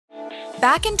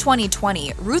Back in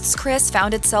 2020, Ruth's Chris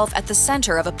found itself at the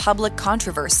center of a public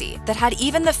controversy that had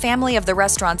even the family of the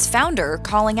restaurant's founder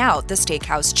calling out the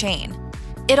steakhouse chain.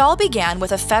 It all began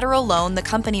with a federal loan the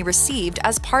company received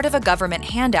as part of a government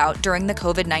handout during the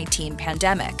COVID-19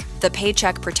 pandemic. The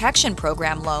Paycheck Protection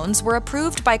Program loans were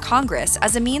approved by Congress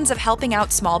as a means of helping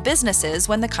out small businesses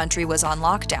when the country was on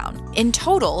lockdown. In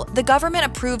total, the government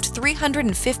approved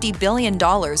 $350 billion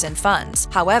in funds.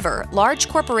 However, large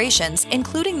corporations,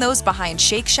 including those behind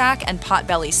Shake Shack and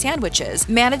Potbelly sandwiches,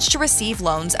 managed to receive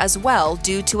loans as well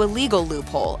due to a legal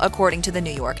loophole, according to the New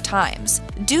York Times.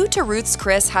 Due to Ruth's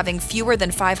Chris having fewer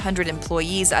than 500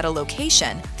 employees at a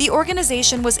location, the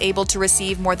organization was able to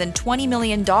receive more than $20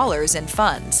 million in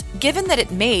funds. Given that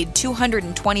it made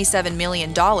 $227 million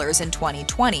in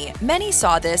 2020, many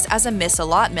saw this as a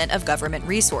misallotment of government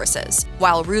resources.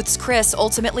 While Ruth's Chris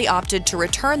ultimately opted to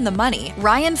return the money,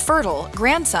 Ryan Fertile,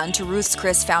 grandson to Ruth's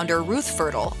Chris founder Ruth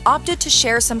Fertile, opted to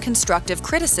share some constructive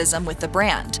criticism with the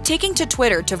brand. Taking to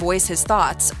Twitter to voice his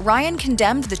thoughts, Ryan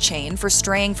condemned the chain for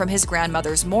straying from his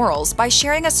grandmother's morals by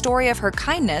sharing a story of her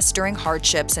kindness during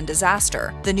hardships and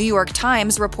disaster. The New York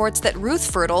Times reports that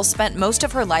Ruth Fertile spent most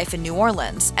of her life in New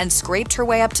Orleans and scraped her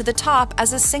way up to the top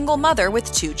as a single mother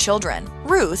with 2 children.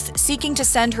 Ruth, seeking to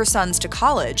send her sons to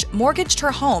college, mortgaged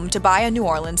her home to buy a New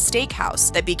Orleans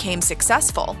steakhouse that became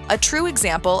successful, a true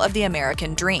example of the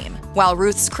American dream. While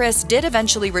Ruth's Chris did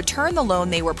eventually return the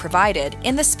loan they were provided,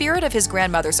 in the spirit of his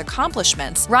grandmother's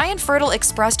accomplishments, Ryan Fertile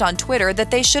expressed on Twitter that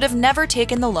they should have never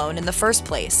taken the loan in the first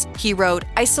place. He wrote,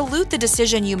 "I salute the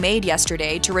decision you made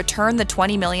yesterday to return the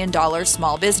 $20 million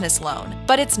small business loan,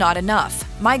 but it's not enough.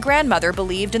 My grandmother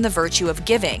believed in the virtue of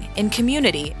giving, in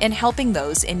community, in helping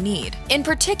those in need." In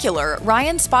particular,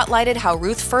 Ryan spotlighted how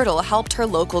Ruth Fertile helped her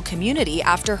local community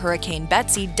after Hurricane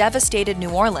Betsy devastated New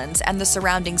Orleans and the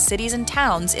surrounding cities and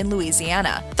towns in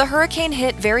Louisiana. The hurricane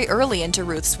hit very early into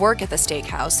Ruth's work at the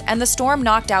steakhouse, and the storm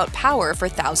knocked out power for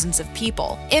thousands of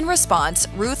people. In response,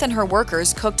 Ruth and her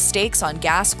workers cooked steaks on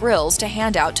gas grills to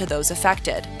hand out to those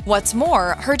affected. What's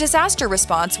more, her disaster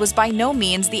response was by no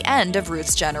means the end of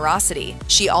Ruth's generosity.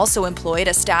 She also employed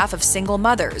a staff of single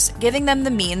mothers, giving them the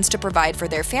means to provide for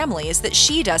their families that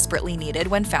she desperately needed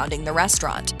when founding the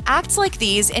restaurant. Acts like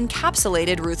these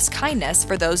encapsulated Ruth's kindness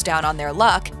for those down on their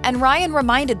luck, and Ryan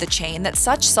reminded the chain that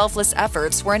such selfless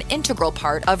efforts were an integral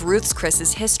part of Ruth's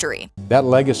Chris's history. That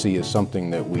legacy is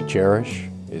something that we cherish,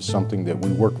 is something that we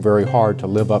work very hard to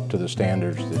live up to the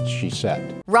standards that she set.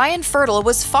 Ryan Fertile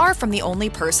was far from the only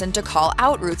person to call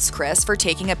out Ruth's Chris for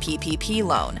taking a PPP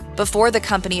loan. Before the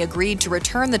company agreed to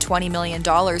return the $20 million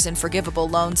in forgivable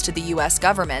loans to the U.S.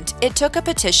 government, it took a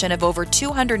petition of over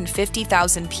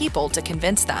 250,000 people to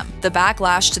convince them. The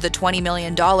backlash to the $20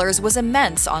 million was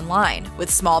immense online, with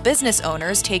small business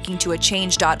owners taking to a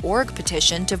change.org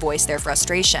petition to voice their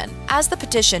frustration. As the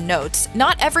petition notes,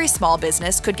 not every small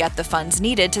business could get the funds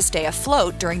needed to stay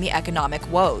afloat during the economic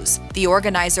woes. The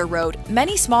organizer wrote,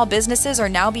 "Many small businesses are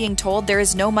now being told there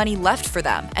is no money left for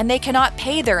them, and they cannot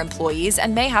pay their employees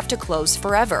and may have to close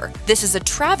forever. This is a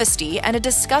travesty and a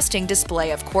disgusting display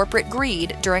of corporate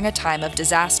greed during a time of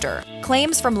disaster."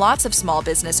 Claims from lots of small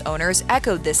business owners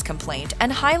echoed this complaint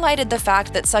and highlighted the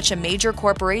fact that such a major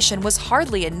corporation was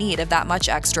hardly in need of that much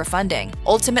extra funding.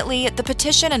 Ultimately, the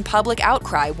petition and public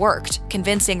outcry worked,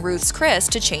 convincing Ruth's Chris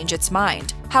to change its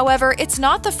mind. However, it's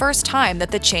not the first time that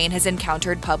the chain has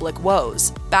encountered public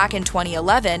woes. Back in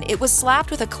 2011, it was slapped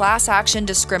with a class action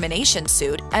discrimination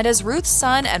suit, and as Ruth's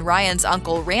son and Ryan's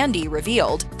uncle Randy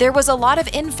revealed, there was a lot of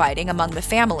infighting among the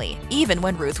family, even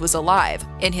when Ruth was alive.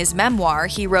 In his memoir,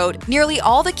 he wrote, "Nearly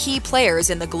all the key players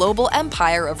in the global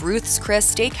empire of Ruth's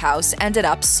Chris Steakhouse ended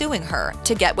up suing her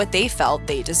to get what they felt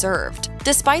they deserved."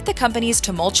 Despite the company's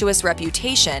tumultuous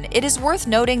reputation, it is worth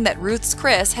noting that Ruth's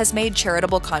Chris has made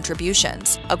charitable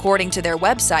contributions. According to their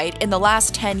website, in the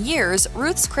last 10 years,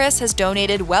 Ruth's Chris has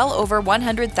donated well over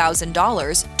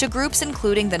 $100,000 to groups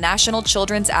including the National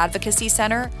Children's Advocacy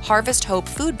Center, Harvest Hope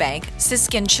Food Bank,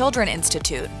 Siskin Children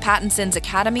Institute, Pattinson's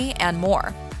Academy, and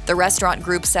more. The restaurant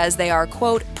group says they are,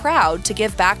 quote, "proud to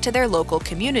give back to their local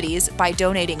communities by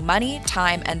donating money,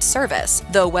 time, and service,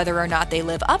 though whether or not they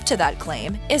live up to that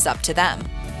claim is up to them."